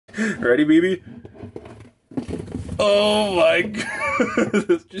Ready, baby? Oh my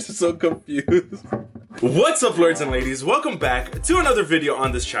god, just so confused. What's up, lords and ladies? Welcome back to another video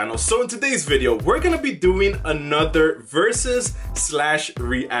on this channel. So in today's video, we're gonna be doing another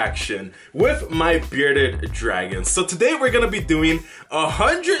versus/reaction with my bearded dragons. So today we're gonna be doing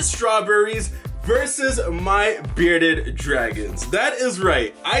 100 strawberries versus my bearded dragons. That is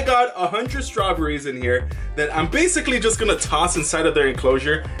right, I got 100 strawberries in here that I'm basically just gonna toss inside of their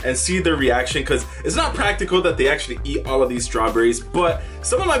enclosure and see their reaction, because it's not practical that they actually eat all of these strawberries. But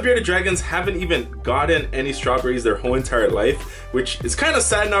some of my bearded dragons haven't even gotten any strawberries their whole entire life, which is kind of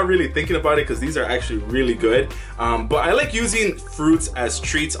sad now really thinking about it, because these are actually really good. But I like using fruits as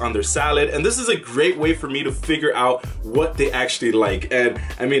treats on their salad, and this is a great way for me to figure out what they actually like. And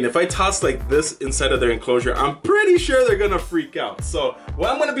I mean, if I toss like this inside of their enclosure, I'm pretty sure they're gonna freak out. So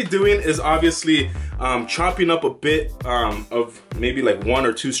what I'm gonna be doing is obviously chopping up a bit of maybe like 1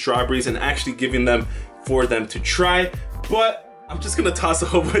 or 2 strawberries and actually giving them for them to try. But I'm just gonna toss a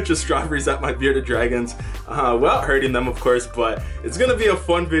whole bunch of strawberries at my bearded dragons without hurting them, of course, but it's gonna be a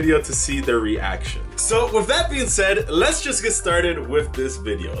fun video to see their reaction. So with that being said, let's just get started with this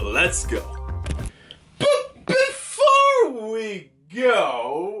video. Let's go. But before we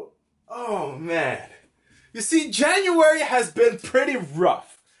go, oh man, you see, January has been pretty rough.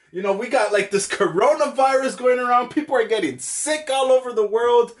 You know, we got like this coronavirus going around. People are getting sick all over the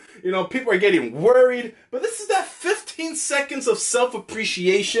world. You know, people are getting worried. But this is that 15 seconds of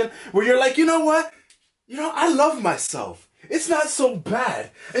self-appreciation where you're like, you know what? You know, I love myself. It's not so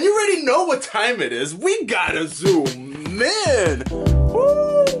bad. And you already know what time it is. We gotta zoom in.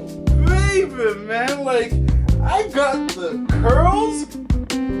 Woo, baby, man. Like, I got the curls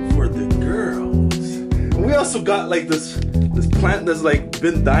for the girls. And we also got like this plant that's like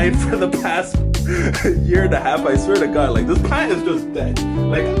been dying for the past year and a half. I swear to God, like this plant is just dead.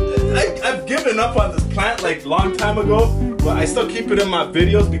 Like I've given up on this plant like long time ago, but I still keep it in my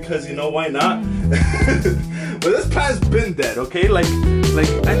videos because, you know, why not? But this plant's been dead, okay? Like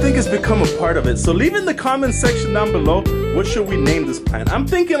I think it's become a part of it. So leave in the comment section down below, what should we name this plant? I'm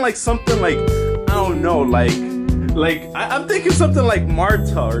thinking like something like, I don't know, I'm thinking something like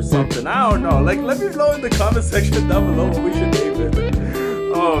Marta or something. I don't know. Like, let me know in the comment section down below what we should name it.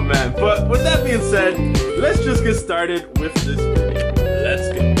 Oh man. But with that being said, let's just get started with this video. Let's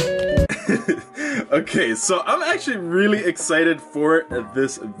go. Okay, so I'm actually really excited for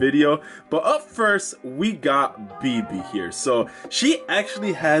this video. But up first, we got BB here. So she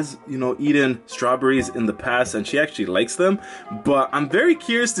actually has, you know, eaten strawberries in the past, and she actually likes them. But I'm very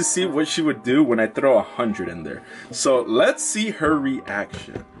curious to see what she would do when I throw 100 in there. So let's see her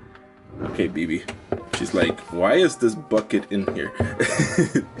reaction. Okay, BB. She's like, why is this bucket in here?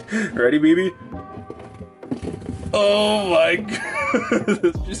 Ready, BB? Oh my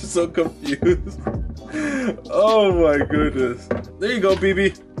god, she's so confused. Oh my goodness. There you go,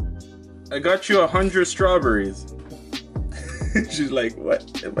 BB. I got you 100 strawberries. She's like, what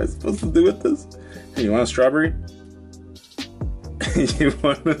am I supposed to do with this? Hey, you want a strawberry? You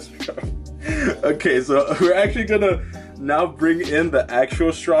want a strawberry? Okay, so we're actually gonna now bring in the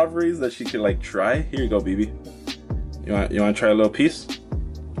actual strawberries that she can like try. Here you go, BB. You want to try a little piece?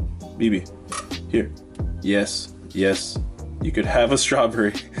 BB, here. Yes, yes. You could have a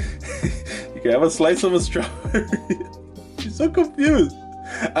strawberry. You could have a slice of a strawberry. She's so confused.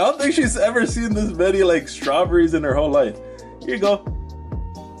 I don't think she's ever seen this many like strawberries in her whole life. Here you go.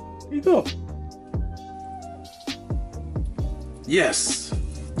 Here you go. Yes.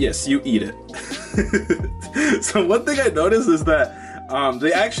 Yes, you eat it. So one thing I noticed is that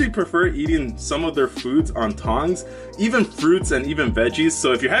they actually prefer eating some of their foods on tongs, even fruits and even veggies.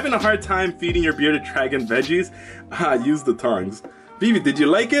 So if you're having a hard time feeding your bearded dragon veggies, use the tongs. BB, did you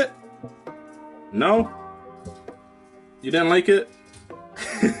like it? No? You didn't like it?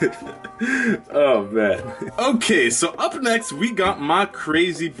 Oh man. Okay, so up next we got my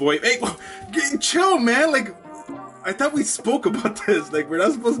crazy boy. Hey, chill, man. Like, I thought we spoke about this. Like, we're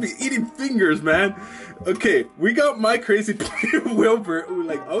not supposed to be eating fingers, man. Okay, we got my crazy boy Wilbur, who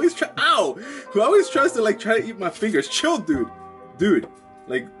like always who always tries to like try to eat my fingers. Chill, dude. Dude,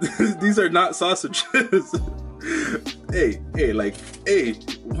 like these are not sausages. Hey,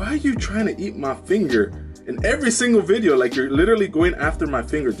 why are you trying to eat my finger? In every single video, like, you're literally going after my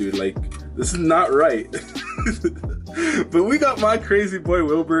finger, dude. Like, this is not right. But we got my crazy boy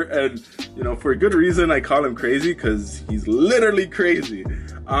Wilbur, and you know, for a good reason I call him crazy, because he's literally crazy.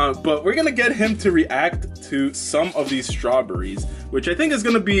 But we're gonna get him to react to some of these strawberries, which I think is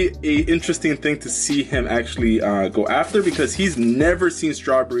gonna be an interesting thing to see him actually go after, because he's never seen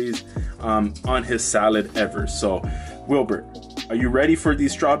strawberries on his salad ever. So Wilbur, Are you ready for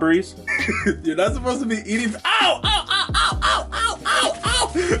these strawberries? You're not supposed to be eating. Ow! Ow! Ow! Ow! Ow! Ow!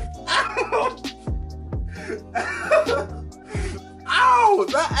 Ow! Ow! Ow!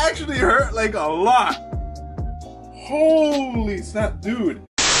 That actually hurt like a lot. Holy snap, dude.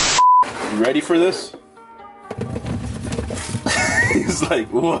 You ready for this? He's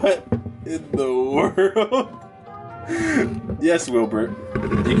like, what in the world? Yes, Wilbur.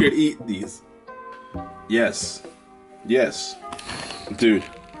 You could eat these. Yes. Yes. Dude.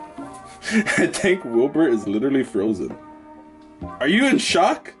 I think Wilbur is literally frozen. Are you in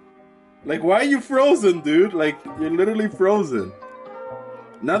shock? Like, why are you frozen, dude? Like, you're literally frozen.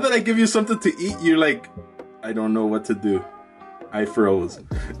 Now that I give you something to eat, you're like, I don't know what to do. I froze.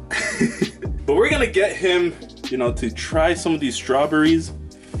 But we're gonna get him, you know, to try some of these strawberries.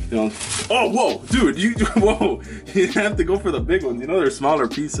 You know, oh, whoa, dude, whoa. You have to go for the big ones. You know, they're smaller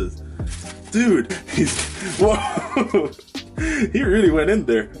pieces. Dude, whoa. He really went in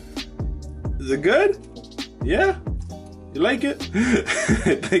there. Is it good? Yeah? You like it?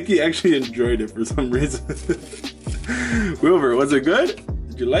 I think he actually enjoyed it for some reason. Wilbur, was it good?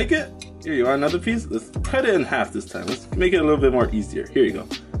 Did you like it? Here, you want another piece? Let's cut it in half this time. Let's make it a little bit more easier. Here you go.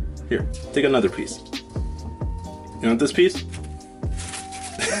 Here, take another piece. You want this piece?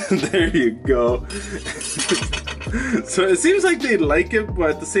 There you go. So it seems like they like it, but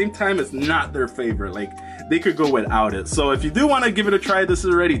at the same time, it's not their favorite. Like, they could go without it. So if you do want to give it a try, this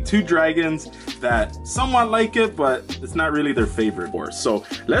is already 2 dragons that somewhat like it, but it's not really their favorite horse. So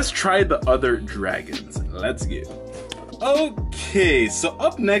let's try the other dragons. Let's get it. Okay, so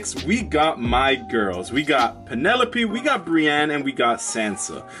up next we got my girls. We got Penelope, we got Brienne, and we got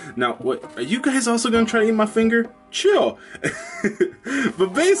Sansa. Now, what are you guys also gonna try to eat my finger? Chill.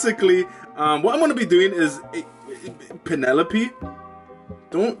 But basically, what I'm gonna be doing is Penelope.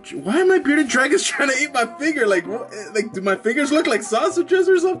 Why are my bearded dragons trying to eat my finger? Like, what, like, do my fingers look like sausages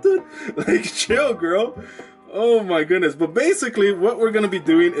or something? Like, chill, girl. Oh my goodness. But basically, what we're gonna be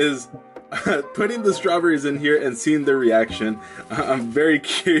doing is putting the strawberries in here and seeing their reaction. I'm very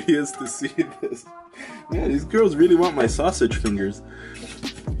curious to see this. Yeah, these girls really want my sausage fingers.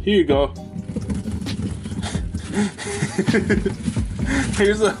 Here you go.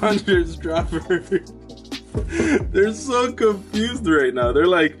 Here's 100 strawberries. They're so confused right now. They're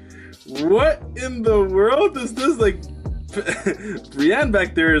like, what in the world is this? Like, Brienne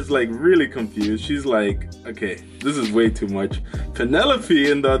back there is like really confused. She's like, okay, this is way too much.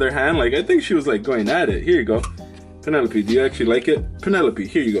 Penelope, on the other hand, like, I think she was like going at it. Here you go. Penelope, do you actually like it? Penelope,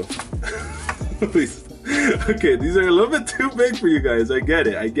 here you go. Please. Okay, these are a little bit too big for you guys. I get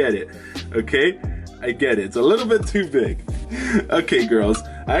it. I get it. Okay? I get it. It's a little bit too big. Okay, girls.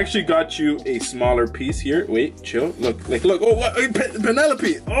 I actually got you a smaller piece here. Wait, chill. Look, like, look. Oh, what?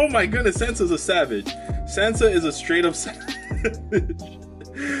 Penelope. Oh my goodness, Sansa's a savage. Sansa is a straight up savage.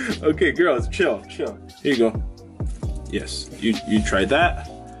 Okay, girls, chill, chill. Here you go. Yes, you tried that.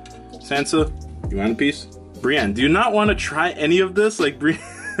 Sansa, you want a piece? Brienne, do you not want to try any of this? Like,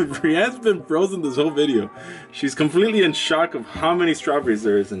 Brienne's been frozen this whole video. She's completely in shock of how many strawberries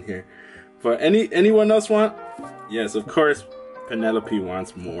there is in here. But anyone else want? Yes, of course, Penelope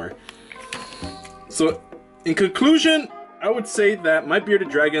wants more. So, in conclusion, I would say that my bearded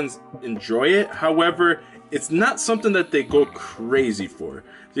dragons enjoy it. However, it's not something that they go crazy for.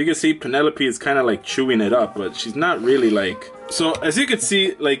 As you can see, Penelope is kind of like chewing it up, but she's not really like... So, as you can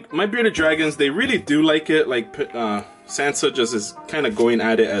see, like, my bearded dragons, they really do like it. Like, Sansa just is kind of going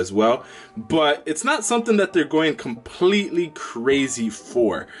at it as well. But it's not something that they're going completely crazy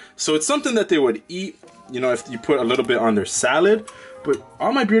for. So, it's something that they would eat, you know, if you put a little bit on their salad. But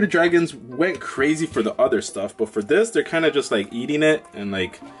all my bearded dragons went crazy for the other stuff. But for this, they're kind of just like eating it and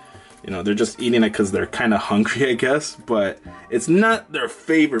like... You know, they're just eating it because they're kind of hungry, I guess. But it's not their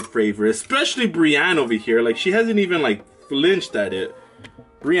favorite, especially Brienne over here. Like, she hasn't even, like, flinched at it.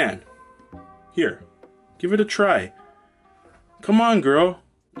 Brienne, here, give it a try. Come on, girl.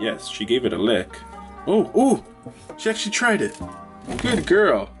 Yes, she gave it a lick. Oh, she actually tried it. Good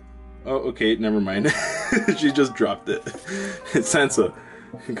girl. Oh, okay, never mind. She just dropped it. Sansa,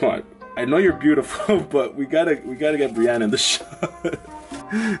 come on. I know you're beautiful, but we gotta get Brienne in the shot.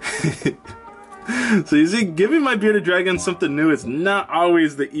 So you see, giving my bearded dragon something new is not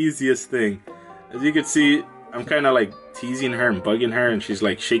always the easiest thing. As you can see, I'm kind of like teasing her and bugging her, and she's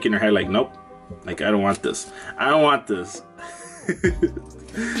like shaking her head like, nope, like, I don't want this. I don't want this.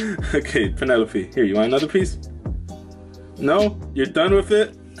 Okay, Penelope, here, you want another piece? No? You're done with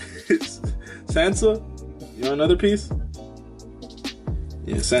it? Sansa, you want another piece?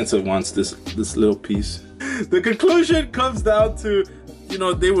 Yeah, Sansa wants this little piece. The conclusion comes down to you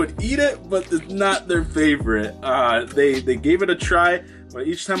know, they would eat it, but it's not their favorite. They gave it a try, but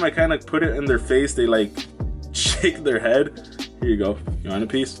each time I kind of put it in their face, they like shake their head. Here you go. You want a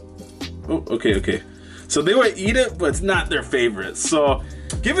piece? Oh, okay. So they would eat it, but it's not their favorite. So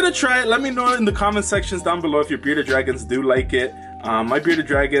give it a try. Let me know in the comment sections down below if your bearded dragons do like it. My bearded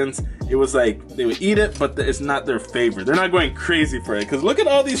dragons, it was like they would eat it, but it's not their favorite. They're not going crazy for it, because look at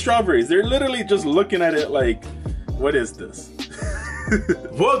all these strawberries. They're literally just looking at it like, what is this?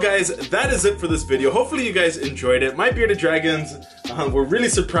 Well guys, that is it for this video. Hopefully you guys enjoyed it. My bearded dragons were really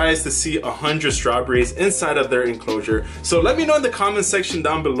surprised to see 100 strawberries inside of their enclosure. So let me know in the comment section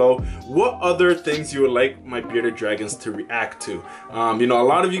down below what other things you would like my bearded dragons to react to. You know, a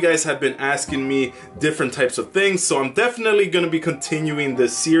lot of you guys have been asking me different types of things, so I'm definitely going to be continuing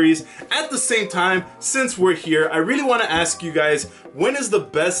this series. At the same time, since we're here, I really want to ask you guys, when is the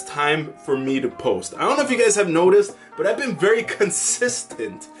best time for me to post? I don't know if you guys have noticed, but I've been very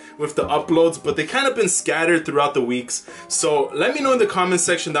consistent with the uploads, but they kind of been scattered throughout the weeks. So let me know in the comment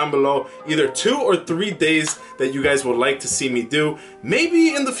section down below either 2 or 3 days that you guys would like to see me do.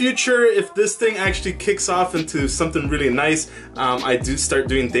 Maybe in the future, if this thing actually kicks off into something really nice, I do start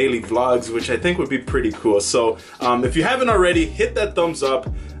doing daily vlogs, which I think would be pretty cool. So if you haven't already, hit that thumbs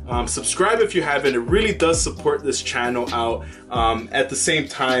up. Subscribe if you haven't. It really does support this channel out. At the same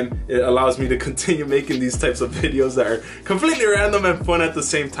time, it allows me to continue making these types of videos that are completely random and fun at the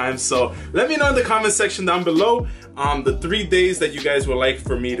same time. So let me know in the comment section down below the 3 days that you guys would like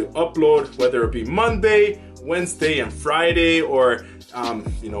for me to upload, whether it be Monday, Wednesday, and Friday, or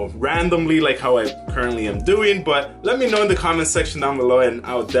you know, randomly like how I currently am doing. But let me know in the comment section down below, and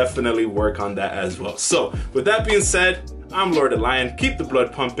I'll definitely work on that as well. So with that being said, I'm Lord the Lion. Keep the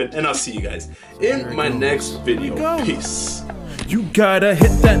blood pumping, and I'll see you guys in my next video. Peace. You gotta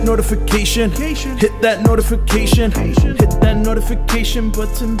hit that notification, hit that notification, hit that notification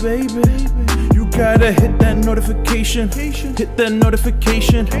button, baby. You gotta hit that notification, hit that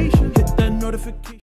notification, hit that notification.